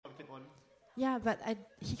on. Yeah, but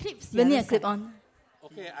he clips. We need a clip on.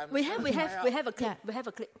 Okay, We have a clip. Yeah. We have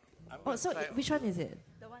a clip. Oh, so which one is it?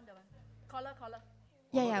 The one. Collar.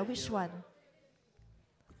 Yeah, which one?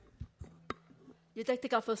 You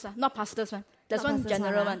take out first, not pastors one. That's Not one pastors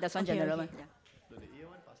general one, one. That's one okay, general okay. one. Yeah. No, the ear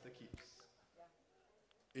one pastor keeps.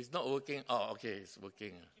 It's not working. Oh, okay, it's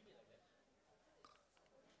working.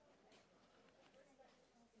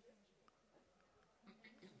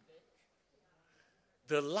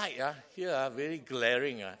 The light here very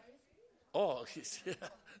glaring. Oh, it's very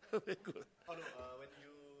good. Oh no, when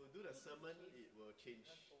you do the sermon, it will change.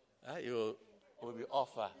 It will be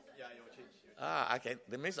off. Yeah, it will change. I can.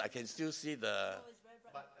 That means I can still see the.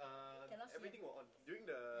 But everything will on. During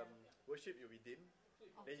the worship, it will be dim.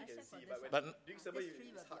 Then you can see. But during sermon,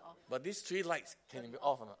 it's hard. But these three lights can be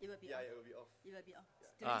off or not? It will be Yeah, off. it will be off. It will be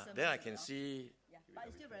off. Then I can see. Yeah, but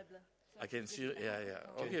it's still very blur. I can see.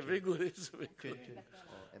 Yeah. Okay, very good. It's very good.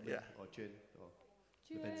 Or Yeah. Or Chen. Or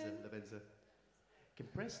Levenzer. Can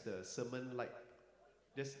press the sermon light.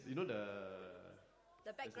 Just, you know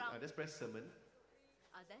The background. Just press sermon.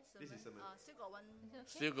 This is sermon. Still got one.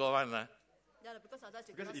 Still got one. Yeah, because otherwise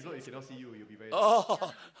you Because if not, you cannot see you. You'll be very.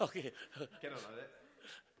 Oh, okay. Cannot like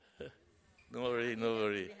that. No worry. We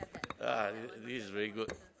have that. This is very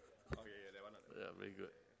good. Okay, yeah, that one. Yeah, very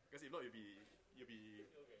good. Because if not, you'll be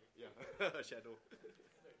shadow.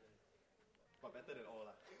 But better than all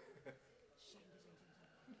lah.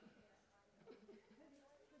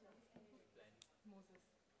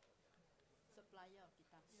 Supplier of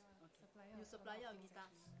guitars. You supplier of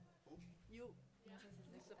guitars. You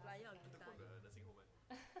supplier of guitar. From the nursing home.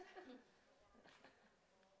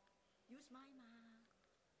 Use mine ma.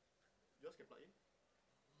 Yours can plug in?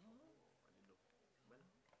 I didn't know.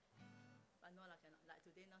 But no lah, cannot. Like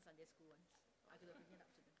today, now Sunday school ones. I could have bring it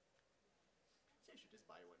up to them. See, I should just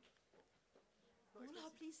buy one. No lah,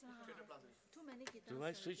 please lah. 300 plus. Too many guitars. Do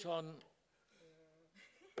I switch on?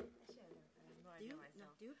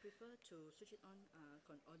 Do you prefer to switch it on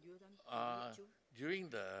or do you During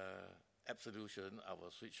the absolution, I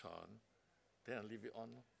will switch on. Then I leave it on.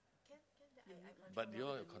 But you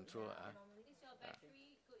control.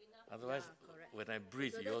 Otherwise, when I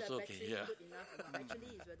breathe, you also can hear.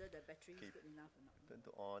 Actually, it's whether the battery is good enough or not. Turn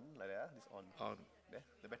to on, like that. This on. On. There,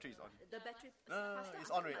 the battery is on. The battery. No, it's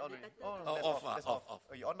on already. off. That's off.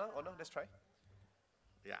 Oh, you on now? Let's try.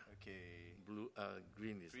 Yeah. Okay.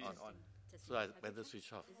 Green is Green on. is on. So I better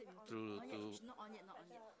switch off. It's not on yet.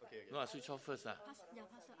 Okay. No, I switch off first. Pastor,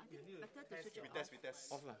 I think better to switch it We off. test.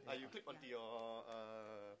 Off lah. You clip onto your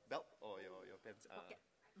belt or your pants. Pocket.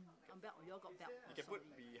 On belt, you all got belt. You can put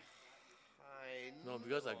behind. No,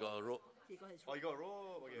 because I got a rope. He got his Oh, you got a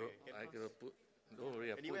rope. Okay. I gotta put. Don't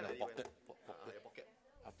worry, I put in Anywhere the lah, pocket. Your pocket.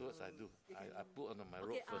 Afterwards, I do. I put on my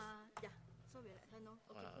rope Okay, first. yeah. So we let her know.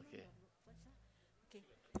 Okay. Okay.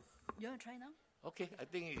 You want to try now? Okay, I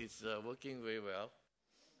think it's working very well.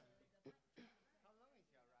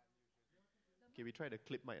 Okay, we try the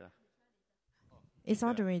clip mic lah. It's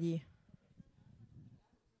on already.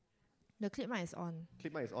 The clip mic is on.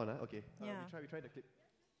 Clip mic is on, okay. Yeah. We try the clip.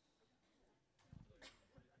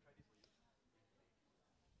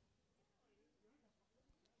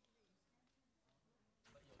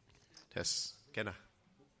 Test. Can ah?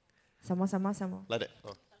 Some more. Like that.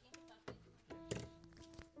 Oh.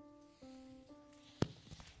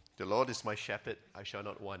 The Lord is my shepherd, I shall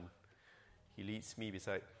not want. He leads me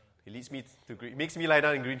to green, makes me lie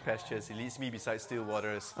down in green pastures. He leads me beside still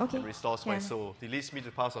waters and restores my soul. He leads me to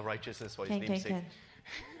the paths of righteousness for his name's sake.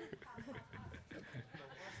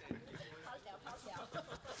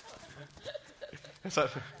 That's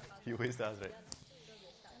what he always does, right?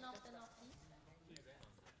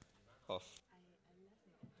 Off.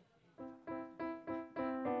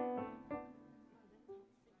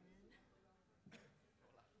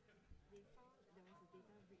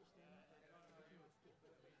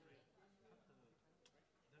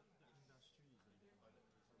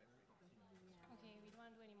 Okay, we don't want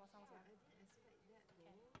to do any more songs now.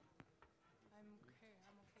 I'm okay.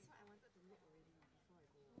 So I wanted to look already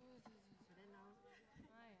before I go. But then now,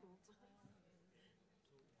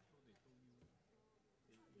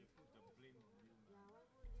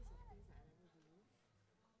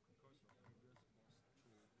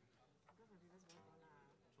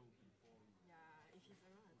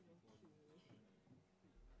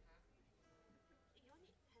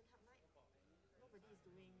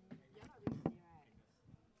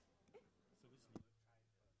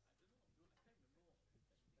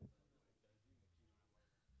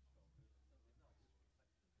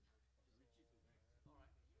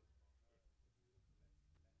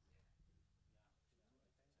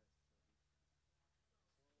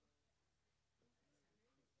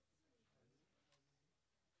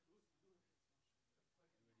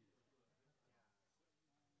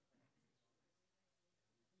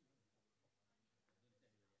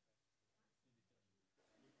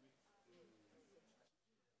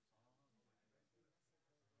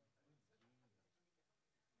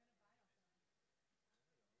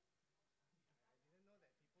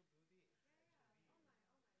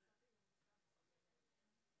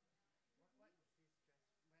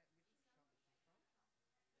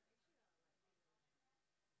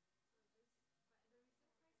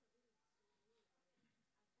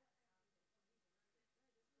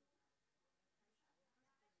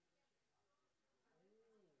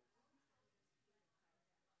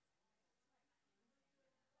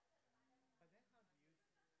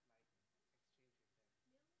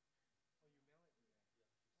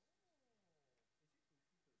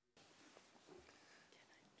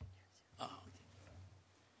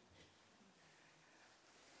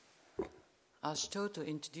 I was told to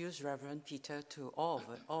introduce Reverend Peter to all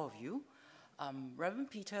of you.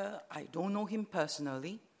 Reverend Peter, I don't know him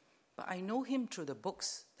personally, but I know him through the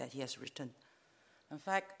books that he has written. In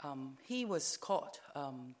fact, he was called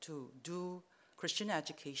to do Christian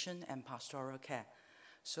education and pastoral care.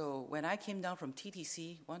 So when I came down from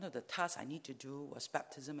TTC, one of the tasks I need to do was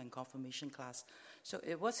baptism and confirmation class. So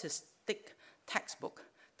it was his thick textbook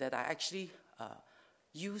that I actually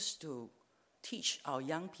used to teach our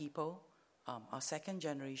young people, our second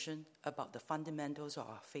generation, about the fundamentals of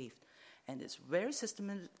our faith. And it's very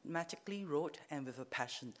systematically wrote and with a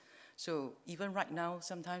passion. So even right now,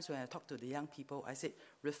 sometimes when I talk to the young people, I say,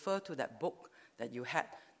 refer to that book that you had,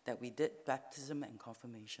 that we did baptism and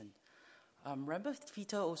confirmation. Reverend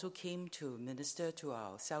Peter also came to minister to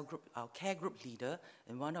our cell group, our care group leader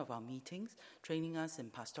in one of our meetings, training us in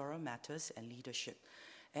pastoral matters and leadership.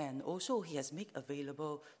 And also he has made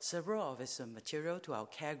available several of his material to our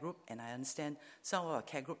care group, and I understand some of our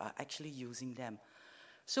care group are actually using them.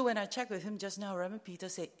 So when I checked with him just now, Reverend Peter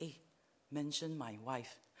said, hey, mention my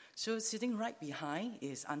wife. So sitting right behind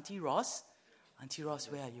is Auntie Ross. Auntie Ross,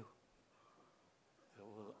 where are you?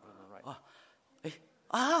 Right.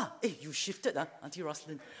 You shifted, Auntie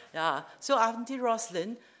Roslyn. Yeah. So Auntie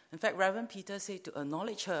Roslyn, in fact, Reverend Peter said to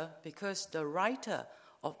acknowledge her because the writer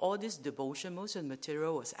of all this devotion, most of the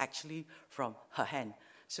material was actually from her hand.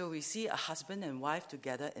 So we see a husband and wife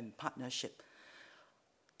together in partnership.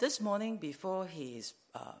 This morning, before he is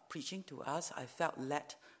preaching to us, I felt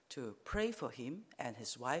led to pray for him and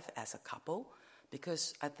his wife as a couple,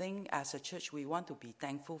 because I think as a church we want to be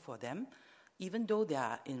thankful for them. Even though they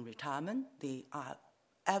are in retirement, they are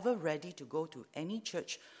ever ready to go to any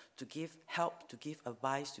church to give help, to give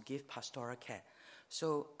advice, to give pastoral care.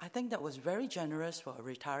 So I think that was very generous for a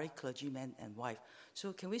retiree clergyman and wife.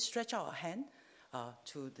 So can we stretch out our hand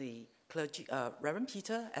to the clergy, Reverend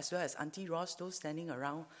Peter, as well as Auntie Ross, those standing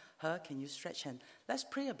around her? Can you stretch hand? Let's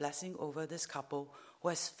pray a blessing over this couple who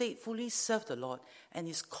has faithfully served the Lord and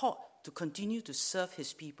is called to continue to serve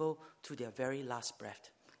his people to their very last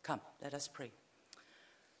breath. Come, let us pray.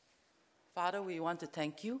 Father, we want to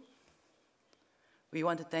thank you. We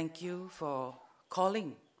want to thank you for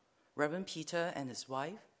calling Reverend Peter and his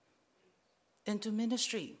wife into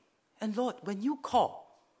ministry. And Lord, when you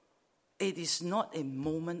call, it is not a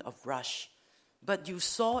moment of rush, but you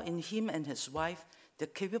saw in him and his wife the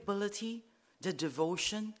capability, the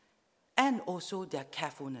devotion, and also their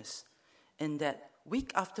carefulness. And that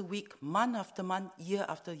week after week, month after month, year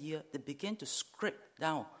after year, they begin to script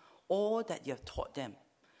down all that you have taught them.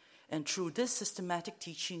 And through this systematic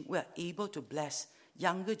teaching, we are able to bless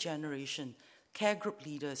younger generation, care group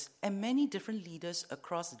leaders, and many different leaders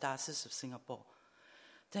across the Diocese of Singapore.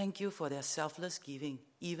 Thank you for their selfless giving,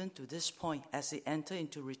 even to this point as they enter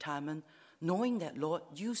into retirement, knowing that, Lord,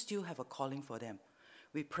 you still have a calling for them.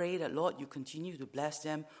 We pray that, Lord, you continue to bless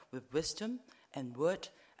them with wisdom and word,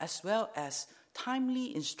 as well as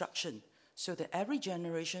timely instruction, so that every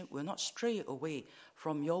generation will not stray away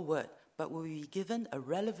from your word, but will be given a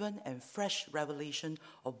relevant and fresh revelation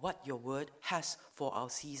of what your word has for our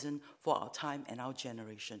season, for our time, and our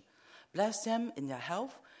generation. Bless them in their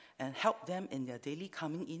health and help them in their daily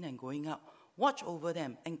coming in and going out. Watch over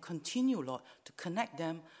them and continue, Lord, to connect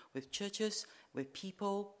them with churches, with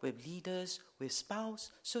people, with leaders, with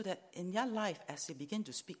spouse, so that in their life, as they begin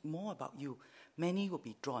to speak more about you, many will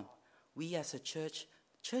be drawn. We as a church,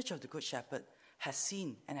 Church of the Good Shepherd, has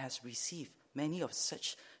seen and has received many of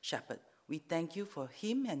such shepherds. We thank you for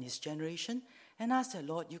him and his generation, and ask that,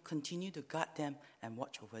 Lord, you continue to guard them and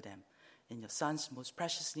watch over them. In your Son's most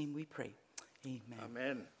precious name we pray. Amen.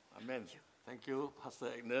 Amen. Amen. Thank you, Pastor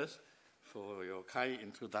Agnes, for your kind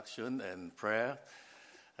introduction and prayer.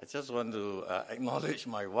 I just want to acknowledge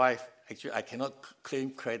my wife. Actually, I cannot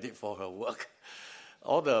claim credit for her work.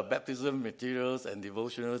 All the baptism materials and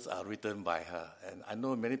devotionals are written by her. And I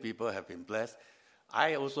know many people have been blessed.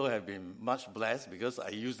 I also have been much blessed because I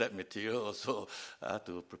use that material also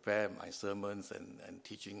to prepare my sermons and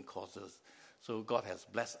teaching courses. So God has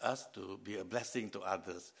blessed us to be a blessing to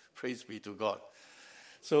others. Praise be to God.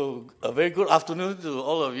 So a very good afternoon to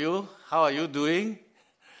all of you. How are you doing?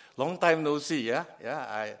 Long time no see, yeah?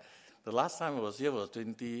 The last time I was here was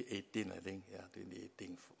 2018, I think. Yeah,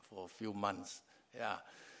 2018 for a few months. Yeah.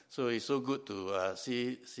 So it's so good to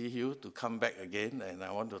see you, to come back again. And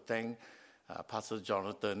I want to thank Pastor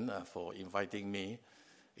Jonathan for inviting me.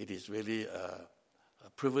 It is really a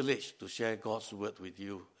privilege to share God's word with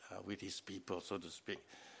you, with his people, so to speak.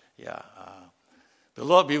 Yeah. The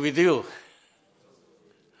Lord be with you.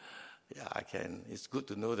 Yeah, I can. It's good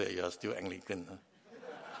to know that you are still Anglican. Huh?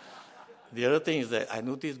 The other thing is that I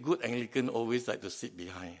notice good Anglican always like to sit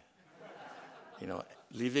behind.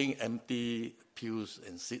 leaving empty pews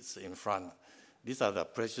and seats in front. These are the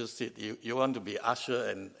precious seats. You want to be usher,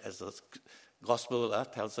 and as the gospel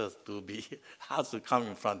tells us to be asked to come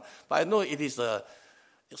in front. But I know it is a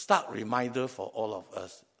stark reminder for all of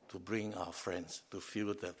us to bring our friends to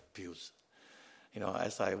fill the pews.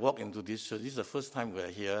 As I walk into this church, this is the first time we're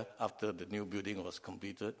here after the new building was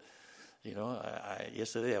completed.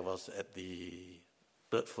 Yesterday I was at the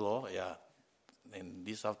 3rd floor, and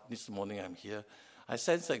this morning I'm here. I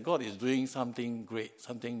sense that God is doing something great,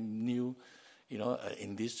 something new,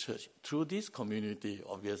 in this church, through this community,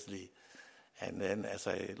 obviously. And then as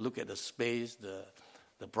I look at the space,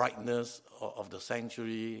 the brightness of the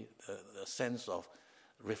sanctuary, the sense of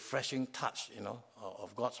refreshing touch,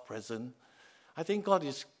 of God's presence, I think God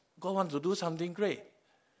wants to do something great.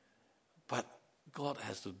 But God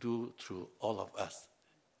has to do through all of us.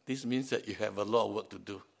 This means that you have a lot of work to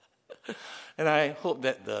do. And I hope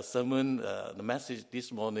that the sermon, the message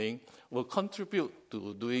this morning, will contribute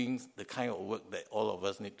to doing the kind of work that all of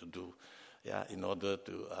us need to do, in order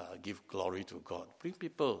to give glory to God. Bring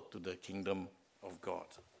people to the kingdom of God.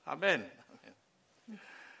 Amen.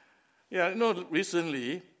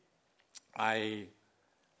 Recently I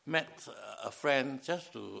met a friend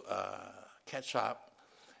just to catch up,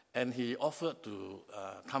 and he offered to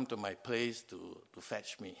come to my place to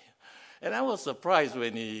fetch me. And I was surprised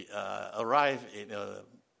when he arrived in a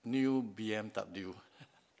new BMW.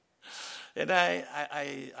 And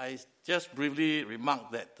I just briefly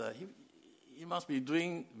remarked that he must be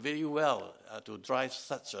doing very well to drive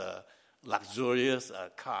such a luxurious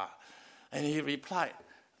car. And he replied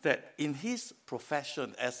that in his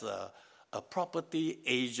profession as a property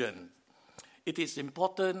agent, it is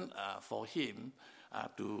important for him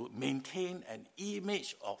to maintain an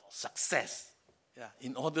image of success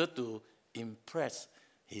in order to impress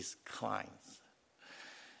his clients.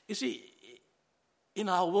 You see, in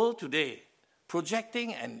our world today,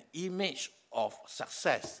 projecting an image of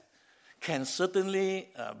success can certainly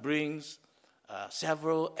bring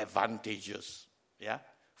several advantages.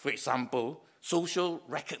 For example, social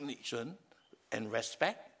recognition and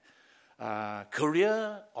respect,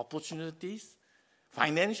 career opportunities,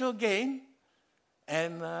 financial gain,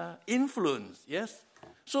 and influence. Yes?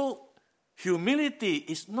 So humility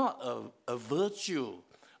is not a virtue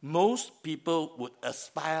most people would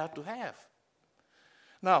aspire to have.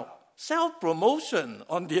 Now, self-promotion,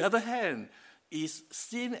 on the other hand, is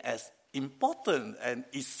seen as important and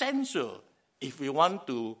essential if we want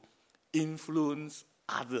to influence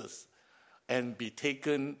others and be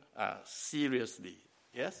taken seriously.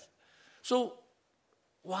 Yes? So,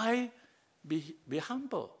 why be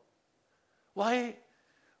humble? Why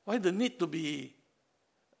the need to be?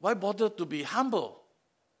 Why bother to be humble?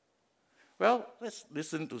 Well, let's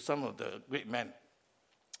listen to some of the great men.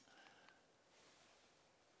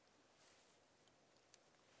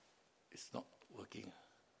 It's not working.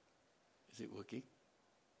 Is it working?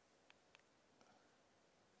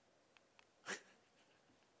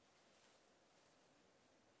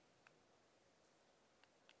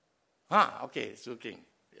 Okay, it's working.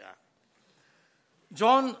 Yeah.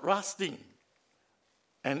 John Ruskin,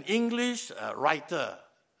 an English writer,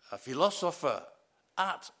 a philosopher,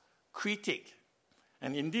 art critic,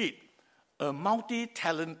 and indeed a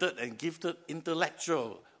multi-talented and gifted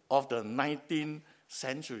intellectual of the 19th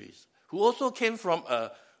centuries, who also came from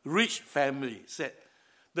a rich family, said,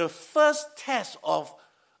 the first test of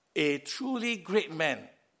a truly great man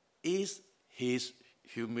is his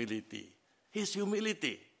humility. His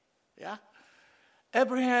humility. Yeah?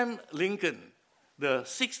 Abraham Lincoln, the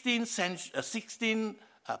 16th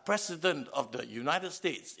president of the United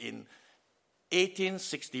States in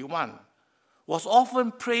 1861, was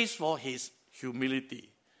often praised for his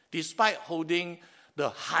humility, despite holding the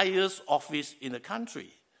highest office in the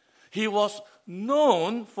country. He was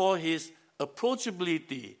known for his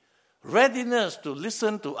approachability, readiness to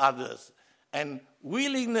listen to others, and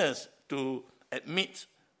willingness to admit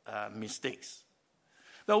mistakes.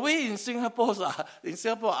 Now, we in Singapore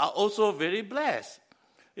are also very blessed.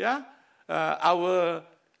 Yeah, our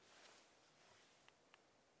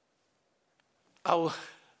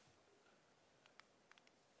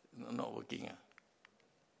not working.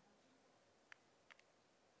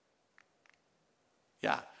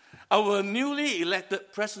 Yeah, our newly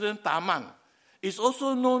elected President Tharman is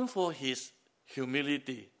also known for his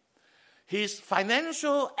humility. His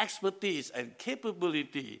financial expertise and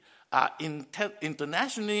capability are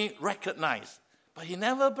internationally recognized, but he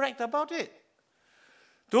never bragged about it.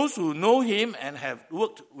 Those who know him and have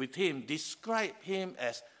worked with him describe him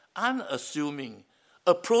as unassuming,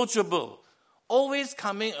 approachable, always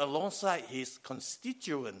coming alongside his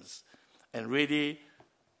constituents and ready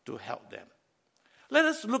to help them. Let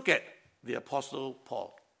us look at the Apostle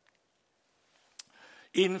Paul.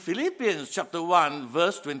 In Philippians chapter 1,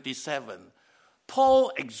 verse 27,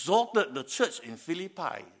 Paul exhorted the church in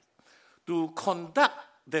Philippi to conduct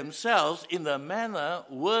themselves in a manner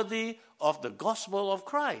worthy of the gospel of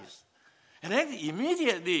Christ. And then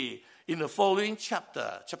immediately in the following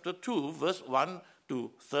chapter 2, verse 1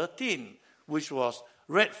 to 13, which was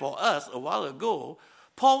read for us a while ago,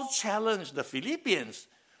 Paul challenged the Philippians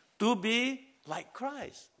to be like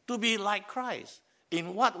Christ. To be like Christ.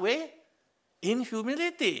 In what way? In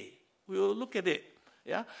humility. We will look at it.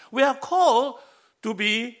 Yeah? We are called to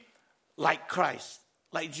be like Christ,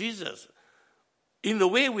 like Jesus. In the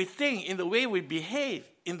way we think, in the way we behave,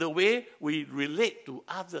 in the way we relate to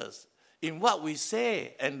others, in what we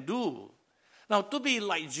say and do. Now, to be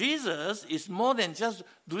like Jesus is more than just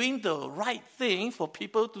doing the right thing for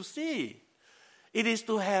people to see. It is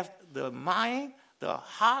to have the mind, the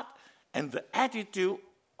heart, and the attitude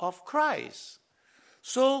of Christ.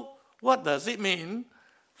 So, what does it mean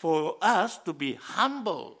for us to be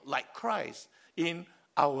humble like Christ in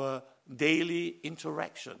our daily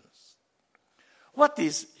interactions? What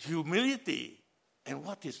is humility and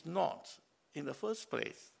what is not in the first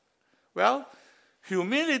place? Well,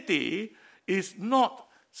 humility is not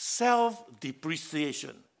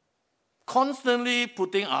self-depreciation, constantly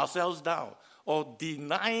putting ourselves down or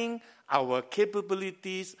denying our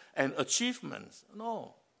capabilities and achievements.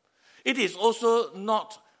 No. It is also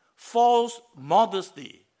not false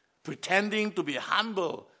modesty, pretending to be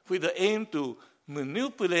humble with the aim to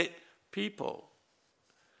manipulate people.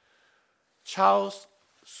 Charles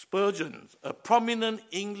Spurgeon, a prominent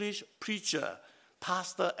English preacher,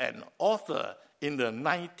 pastor, and author in the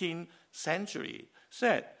 19th century,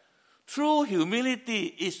 said, "True humility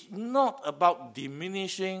is not about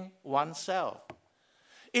diminishing oneself.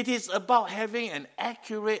 It is about having an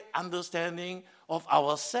accurate understanding of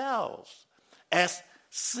ourselves as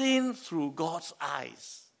seen through God's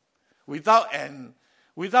eyes, without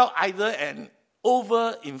either an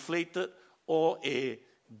overinflated or a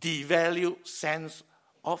devalued sense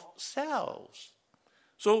of selves."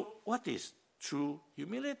 So, what is true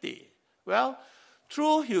humility? Well,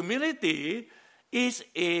 true humility is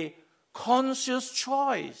a conscious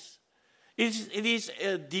choice. It is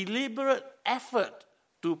a deliberate effort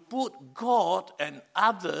to put God and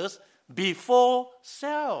others before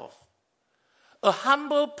self. A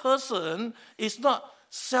humble person is not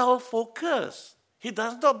self-focused. He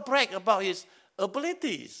does not brag about his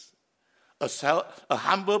abilities. A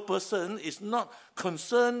humble person is not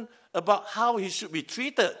concerned about how he should be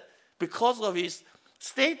treated because of his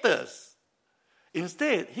status.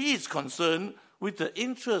 Instead, he is concerned with the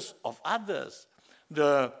interests of others,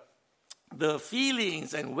 the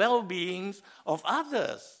feelings and well-beings of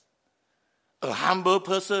others. A humble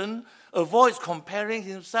person avoids comparing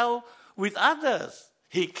himself with others.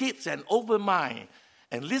 He keeps an open mind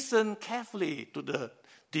and listens carefully to the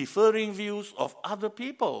differing views of other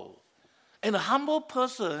people. And a humble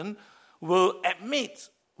person will admit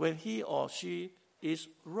when he or she is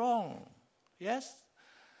wrong. Yes?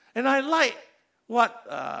 And I like what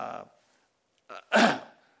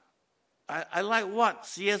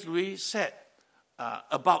C.S. Lewis said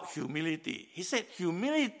about humility. He said,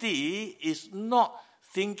 humility is not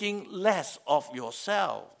thinking less of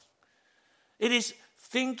yourself. It is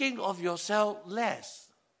thinking of yourself less.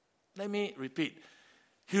 Let me repeat.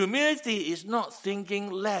 Humility is not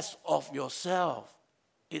thinking less of yourself.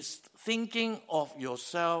 It's thinking of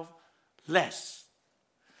yourself less.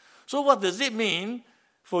 So what does it mean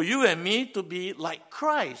for you and me to be like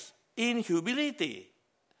Christ in humility?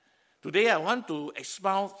 Today I want to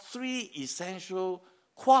expound 3 essential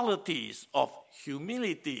qualities of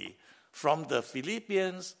humility from the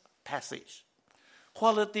Philippians passage.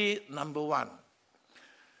 Quality number 1.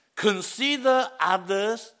 Consider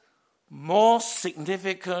others more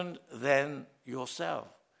significant than yourself.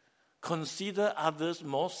 Consider others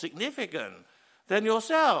more significant than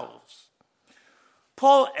yourselves.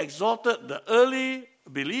 Paul exhorted the early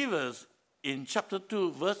believers in chapter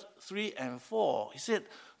 2, verse 3 and 4. He said,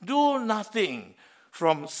 "Do nothing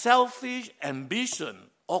from selfish ambition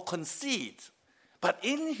or conceit, but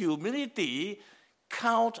in humility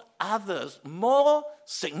count others more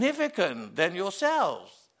significant than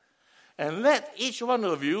yourselves. And let each one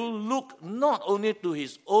of you look not only to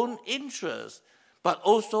his own interests, but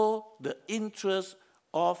also the interests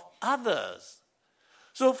of others."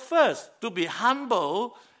 So first, to be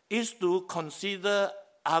humble is to consider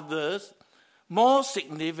others more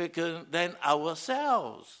significant than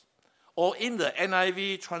ourselves. Or in the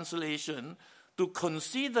NIV translation, to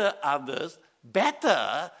consider others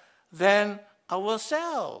better than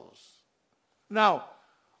ourselves. Now,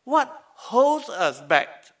 what holds us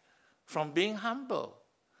back from being humble?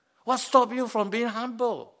 What stops you from being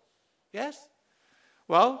humble? Yes?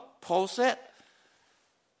 Well, Paul said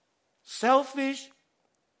selfish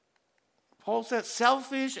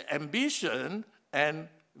ambition and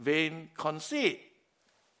vain conceit.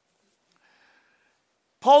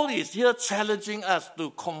 Paul is here challenging us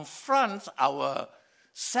to confront our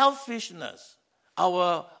selfishness,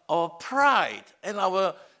 our pride, and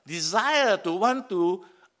our desire to want to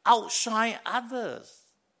outshine others.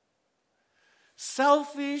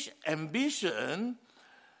 Selfish ambition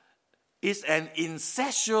is an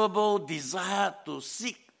insatiable desire to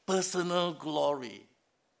seek personal glory,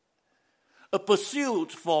 a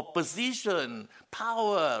pursuit for position,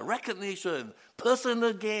 power, recognition,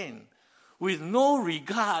 personal gain, with no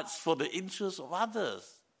regards for the interests of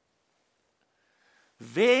others.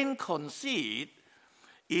 Vain conceit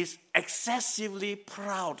is excessively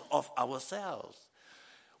proud of ourselves.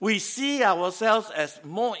 We see ourselves as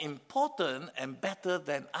more important and better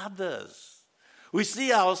than others. We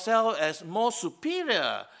see ourselves as more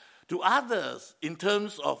superior to others in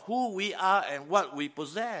terms of who we are and what we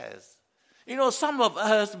possess. You know, some of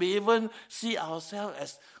us may even see ourselves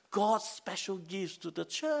as God's special gifts to the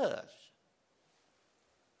church.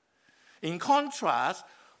 In contrast,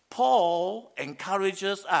 Paul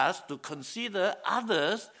encourages us to consider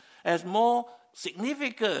others as more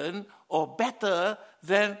significant or better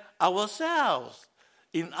than ourselves.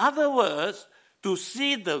 In other words, to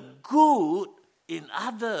see the good in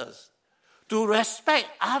others, to respect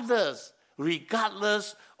others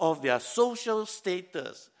regardless of their social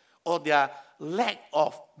status or their lack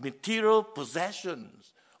of material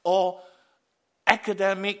possessions or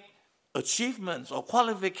academic achievements or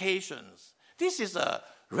qualifications. This is a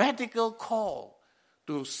radical call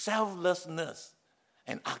to selflessness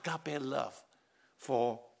and agape love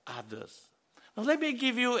for others. Now, let me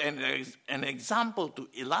give you an example to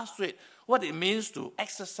illustrate what it means to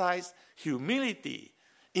exercise humility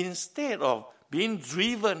instead of being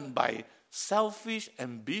driven by selfish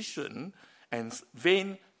ambition and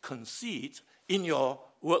vain conceit in your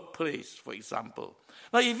workplace, for example.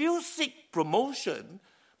 Now, if you seek promotion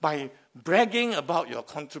by bragging about your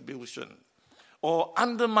contribution or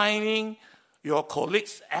undermining your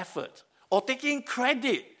colleagues' effort or taking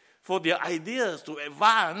credit for their ideas to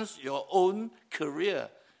advance your own career,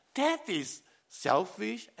 that is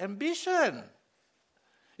selfish ambition.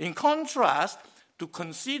 In contrast, to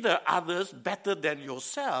consider others better than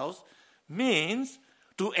yourselves means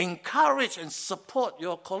to encourage and support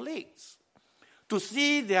your colleagues, to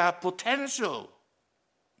see their potential,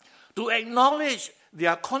 to acknowledge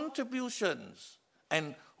their contributions,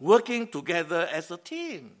 and working together as a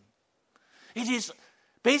team. It is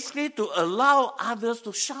basically to allow others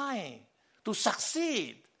to shine, to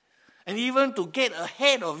succeed, and even to get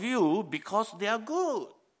ahead of you because they are good.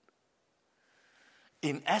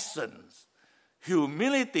 In essence,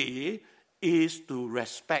 humility is to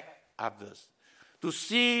respect others, to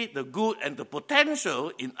see the good and the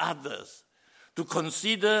potential in others, to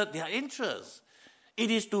consider their interests. It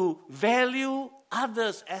is to value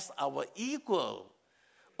others as our equal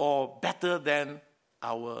or better than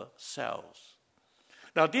ourselves.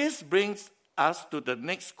 Now, this brings us to the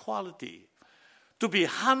next quality. To be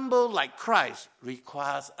humble like Christ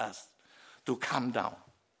requires us to come down.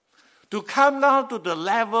 To come down to the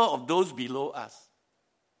level of those below us,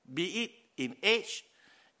 be it in age,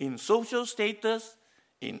 in social status,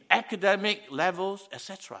 in academic levels,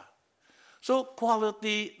 etc. So,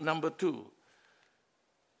 quality number 2,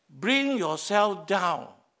 bring yourself down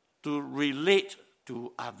to relate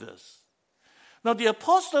to others. Now, the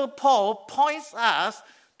Apostle Paul points us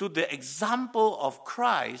to the example of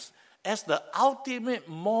Christ as the ultimate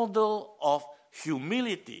model of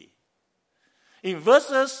humility. In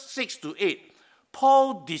verses 6 to 8,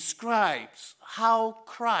 Paul describes how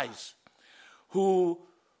Christ, who,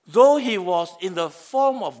 though he was in the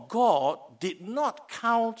form of God, did not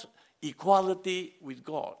count equality with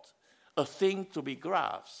God a thing to be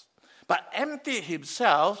grasped, but emptied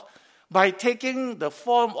himself by taking the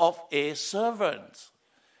form of a servant,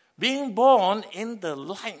 being born in the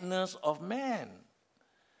likeness of man.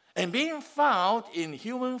 And being found in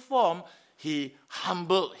human form, he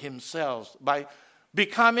humbled himself by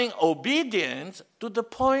becoming obedient to the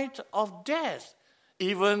point of death,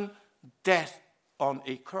 even death on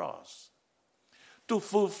a cross. To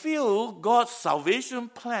fulfill God's salvation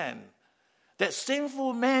plan, that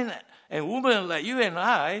sinful men and women like you and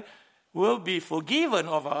I will be forgiven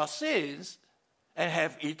of our sins and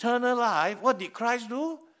have eternal life. What did Christ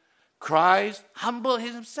do? Christ humbled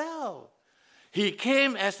himself. He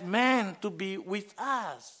came as man to be with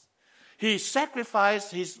us. He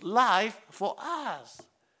sacrificed his life for us.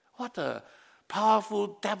 What a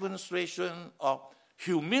powerful demonstration of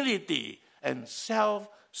humility and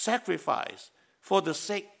self-sacrifice for the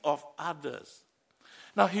sake of others.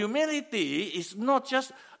 Now, humility is not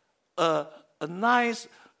just a nice,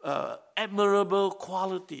 admirable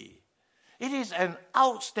quality. It is an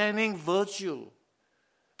outstanding virtue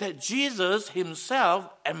that Jesus himself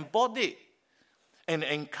embodied and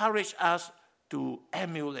encouraged us to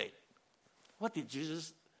emulate. What did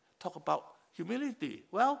Jesus talk about humility?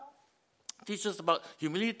 Well, teach us about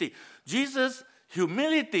humility. Jesus'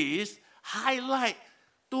 humilities highlight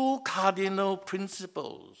two cardinal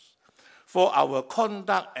principles for our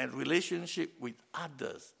conduct and relationship with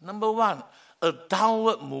others. Number one, a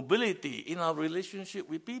downward mobility in our relationship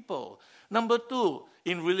with people. Number two,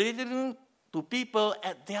 in relating to people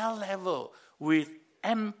at their level with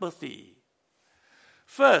empathy.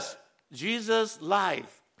 First, Jesus'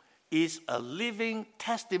 life is a living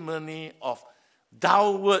testimony of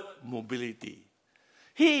downward mobility.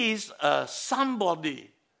 He is a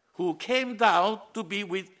somebody who came down to be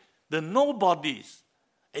with the nobodies,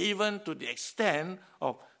 even to the extent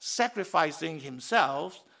of sacrificing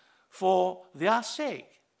himself for their sake.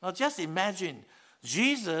 Now just imagine,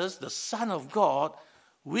 Jesus, the Son of God,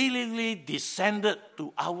 willingly descended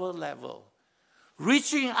to our level,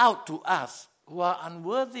 reaching out to us who are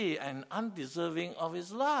unworthy and undeserving of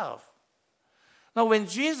his love. Now when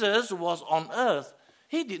Jesus was on earth,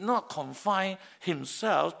 he did not confine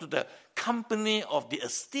himself to the company of the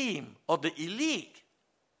esteemed or the elite.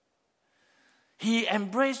 He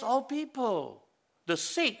embraced all people, the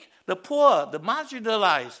sick, the poor, the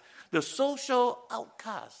marginalized, the social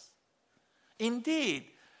outcasts. Indeed,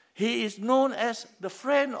 he is known as the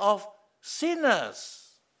friend of sinners.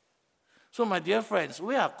 So, my dear friends,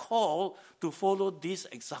 we are called to follow this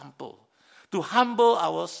example, to humble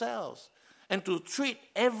ourselves and to treat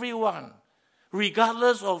everyone,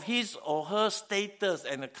 regardless of his or her status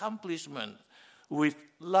and accomplishment, with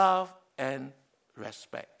love and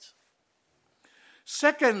respect.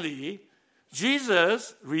 Secondly,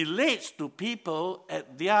 Jesus relates to people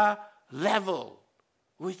at their level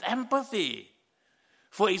with empathy.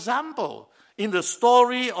 For example, in the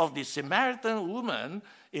story of the Samaritan woman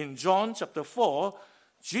in John chapter 4,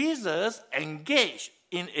 Jesus engaged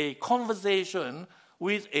in a conversation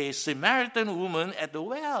with a Samaritan woman at the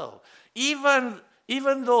well, even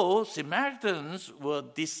though Samaritans were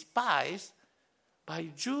despised by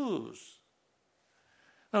Jews.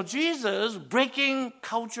 Now, Jesus, breaking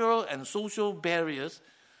cultural and social barriers,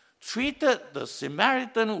 treated the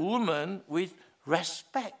Samaritan woman with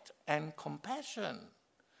respect and compassion.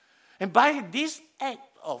 And by this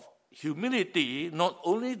act of humility, not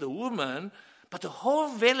only the woman, but the whole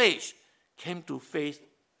village came to faith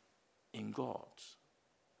in God.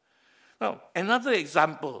 Now, another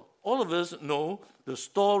example. All of us know the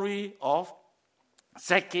story of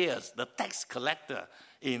Zacchaeus, the tax collector,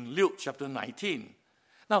 in Luke chapter 19.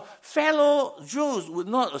 Now, fellow Jews would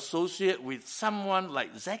not associate with someone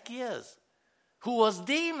like Zacchaeus, who was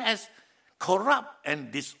deemed as corrupt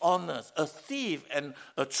and dishonest, a thief and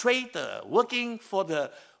a traitor, working for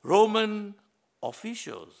the Roman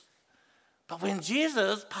officials. But when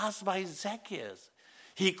Jesus passed by Zacchaeus,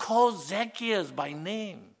 he called Zacchaeus by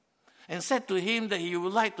name and said to him that he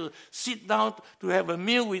would like to sit down to have a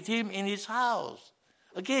meal with him in his house.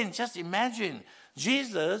 Again, just imagine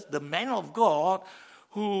Jesus, the man of God,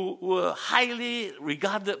 who were highly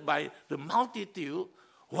regarded by the multitude,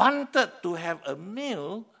 wanted to have a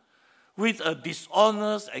meal with a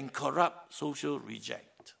dishonest and corrupt social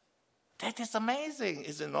reject. That is amazing,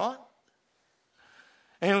 is it not?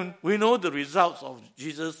 And we know the results of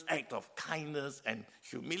Jesus' act of kindness and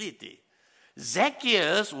humility.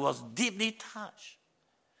 Zacchaeus was deeply touched,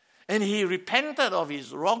 and he repented of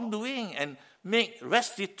his wrongdoing and made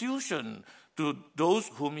restitution to those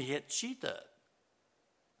whom he had cheated.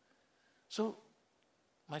 So,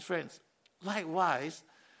 my friends, likewise,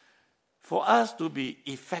 for us to be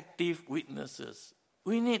effective witnesses,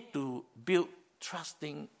 we need to build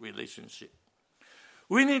trusting relationship.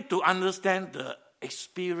 We need to understand the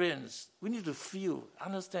experience. We need to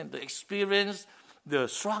understand the experience, the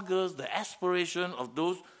struggles, the aspiration of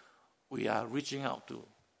those we are reaching out to.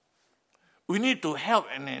 We need to help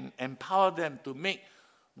and empower them to make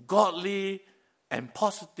godly and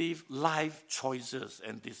positive life choices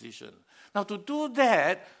and decisions. Now, to do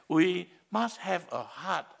that, we must have a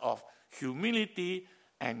heart of humility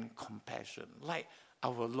and compassion, like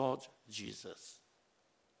our Lord Jesus.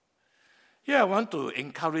 Here, I want to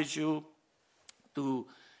encourage you to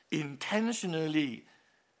intentionally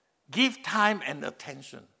give time and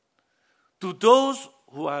attention to those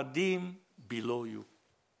who are deemed below you.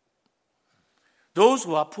 Those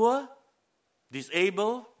who are poor,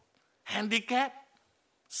 disabled, handicapped,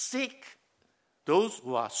 sick, those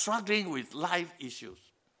who are struggling with life issues.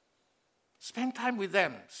 Spend time with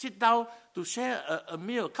them. Sit down to share a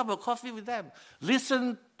meal, a cup of coffee with them.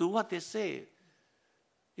 Listen to what they say.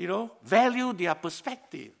 Value their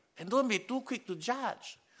perspective. And don't be too quick to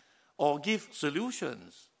judge or give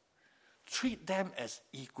solutions. Treat them as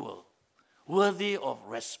equal, worthy of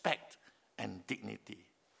respect and dignity.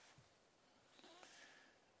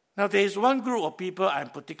 Now, there is one group of people I'm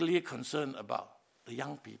particularly concerned about, the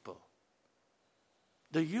young people.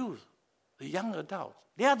 The youth, the young adults.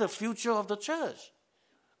 They are the future of the church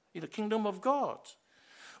in the kingdom of God.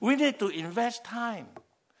 We need to invest time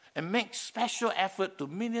and make special effort to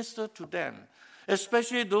minister to them,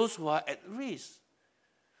 especially those who are at risk,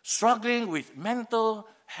 struggling with mental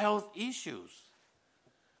health issues.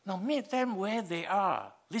 Now meet them where they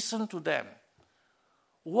are. Listen to them.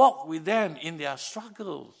 Walk with them in their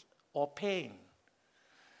struggles or pain.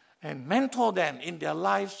 And mentor them in their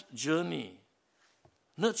life's journey.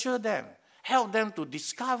 Nurture them. Help them to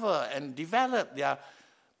discover and develop their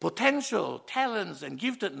potential, talents, and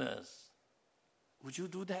giftedness. Would you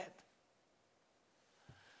do that?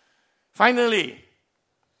 Finally,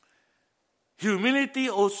 humility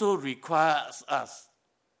also requires us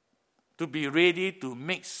to be ready to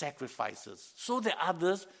make sacrifices so that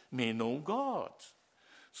others may know God.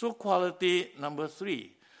 So quality number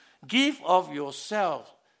 3, give of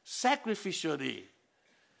yourself sacrificially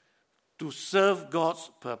to serve God's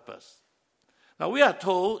purpose. Now we are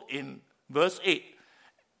told in verse 8,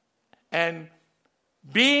 and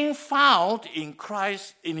being found in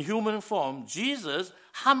Christ in human form, Jesus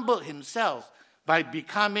humbled himself by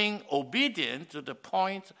becoming obedient to the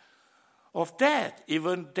point of death,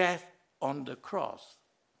 even death on the cross.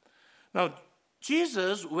 Now,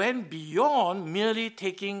 Jesus went beyond merely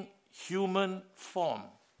taking human form.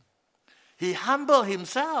 He humbled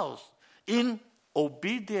himself in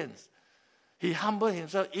obedience. He humbled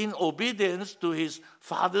himself in obedience to his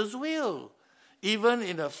Father's will, even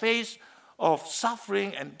in the face of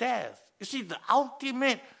suffering and death. You see, the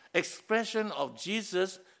ultimate expression of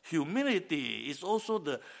Jesus' humility is also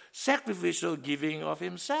the sacrificial giving of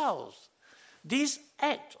himself. This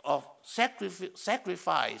act of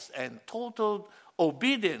sacrifice and total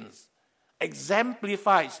obedience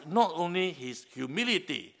exemplifies not only his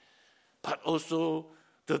humility, but also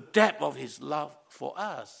the depth of his love for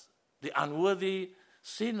us, the unworthy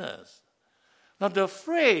sinners. Now the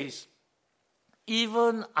phrase,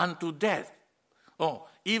 even unto death,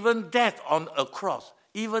 even death on a cross,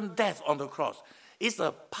 even death on the cross, is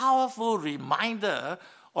a powerful reminder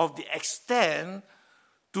of the extent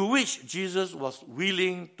to which Jesus was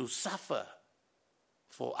willing to suffer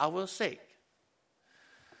for our sake.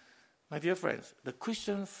 My dear friends, the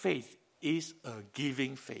Christian faith is a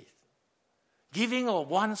giving faith. Giving of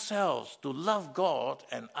oneself to love God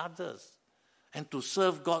and others and to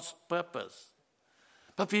serve God's purpose.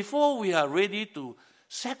 But before we are ready to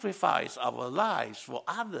sacrifice our lives for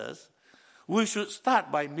others, we should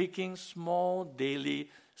start by making small daily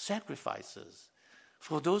sacrifices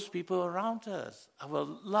for those people around us, our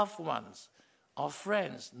loved ones, our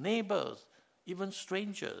friends, neighbors, even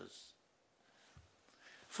strangers.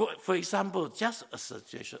 For example, just a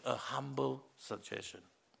suggestion, a humble suggestion.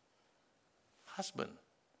 Husband,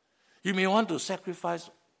 you may want to sacrifice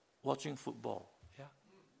watching football,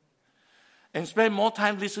 and spend more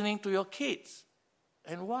time listening to your kids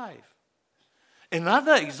and wife.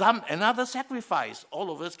 Another sacrifice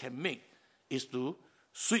all of us can make is to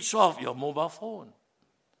switch off your mobile phone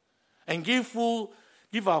and give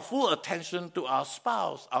our full attention to our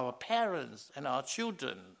spouse, our parents, and our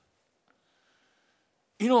children.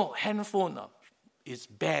 Handphone is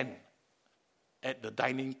banned at the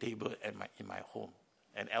dining table in my home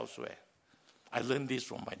and elsewhere. I learned this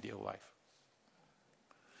from my dear wife.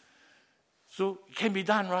 So it can be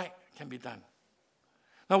done, right? It can be done.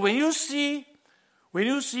 Now, when you see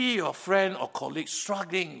your friend or colleague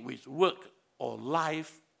struggling with work or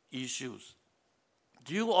life issues,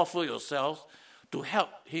 do you offer yourself to help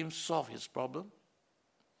him solve his problem?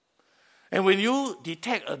 And when you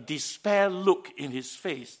detect a despair look in his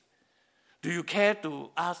face, do you care to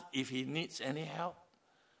ask if he needs any help?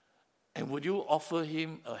 And would you offer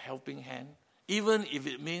him a helping hand, even if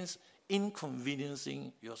it means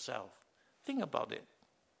inconveniencing yourself? Think about it.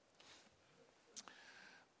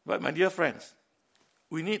 But my dear friends,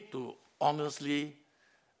 we need to honestly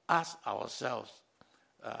ask ourselves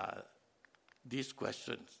these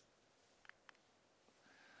questions.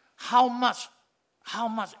 How much How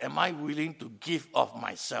much am I willing to give of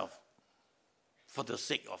myself for the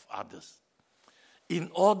sake of others in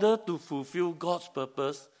order to fulfill God's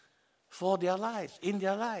purpose for their lives, in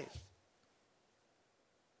their lives?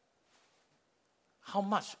 How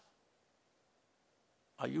much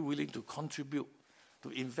are you willing to contribute, to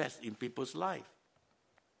invest in people's life?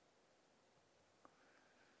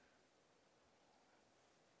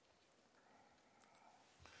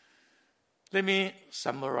 Let me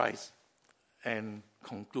summarize and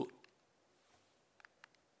conclude.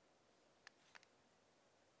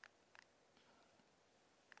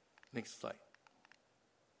 Next slide.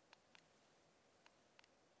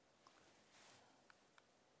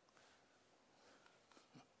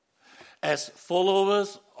 As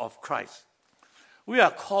followers of Christ, we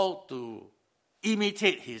are called to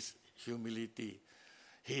imitate his humility,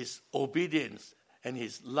 his obedience, and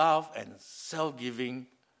his love and self-giving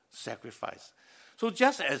sacrifice. So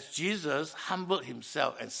just as Jesus humbled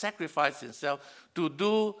himself and sacrificed himself to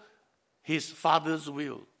do his Father's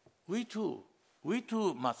will, we too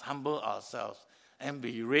must humble ourselves and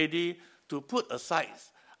be ready to put aside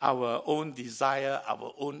our own desire,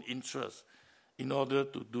 our own interests, in order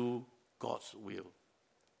to do God's will.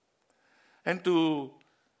 And to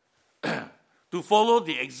follow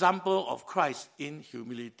the example of Christ in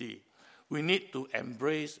humility, we need to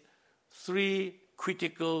embrace 3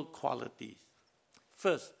 critical qualities.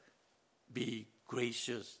 First, be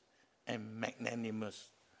gracious and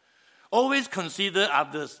magnanimous. Always consider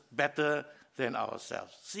others better than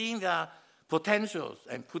ourselves, seeing their potentials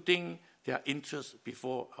and putting their interests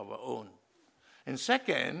before our own. And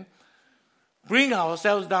second, bring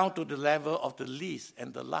ourselves down to the level of the least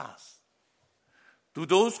and the last, to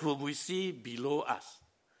those whom we see below us.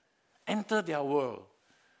 Enter their world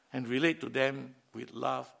and relate to them with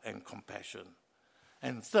love and compassion.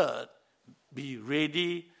 And third, be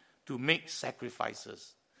ready to make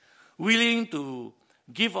sacrifices, willing to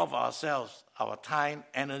give of ourselves, our time,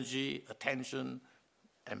 energy, attention,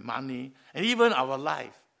 and money, and even our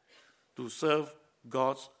life to serve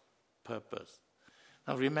God's purpose.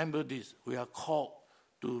 Now remember this, we are called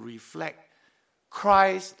to reflect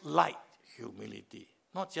Christ-like humility,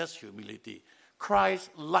 not just humility,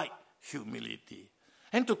 Christ-like humility,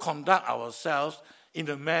 and to conduct ourselves in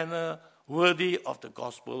a manner worthy of the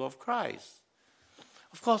gospel of Christ.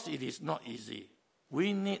 Of course, it is not easy.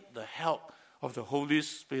 We need the help of the Holy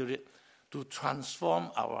Spirit to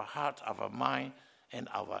transform our heart, our mind, and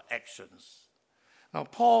our actions. Now,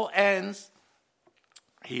 Paul ends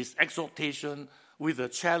his exhortation with a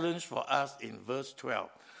challenge for us in verse 12,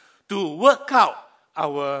 to work out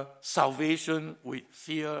our salvation with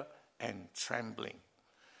fear and trembling.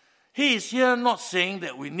 He is here not saying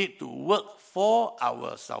that we need to work for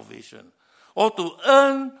our salvation or to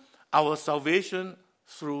earn our salvation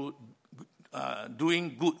through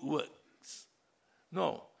doing good works.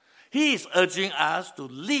 No. He is urging us to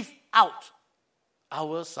live out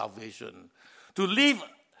our salvation, to live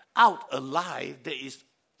out a life that is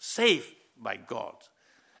saved by God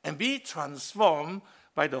and be transformed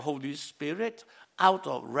by the Holy Spirit out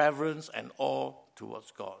of reverence and awe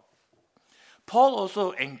towards God. Paul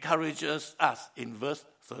also encourages us in verse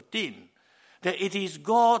 13 that it is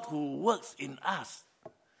God who works in us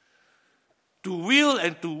to will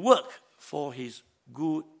and to work for his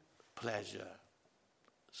good pleasure.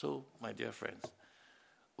 So, my dear friends,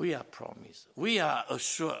 we are promised, we are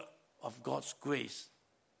assured of God's grace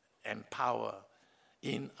and power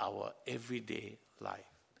in our everyday life.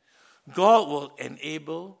 God will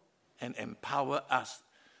enable and empower us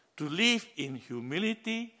to live in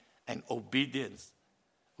humility and obedience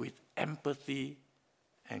with empathy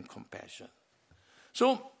and compassion.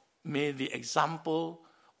 So may the example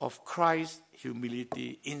of Christ's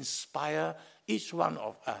humility inspire each one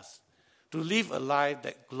of us to live a life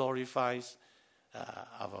that glorifies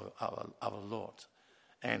our Lord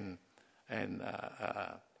and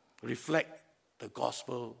reflect the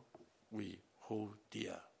gospel we hold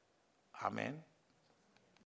dear. Amen.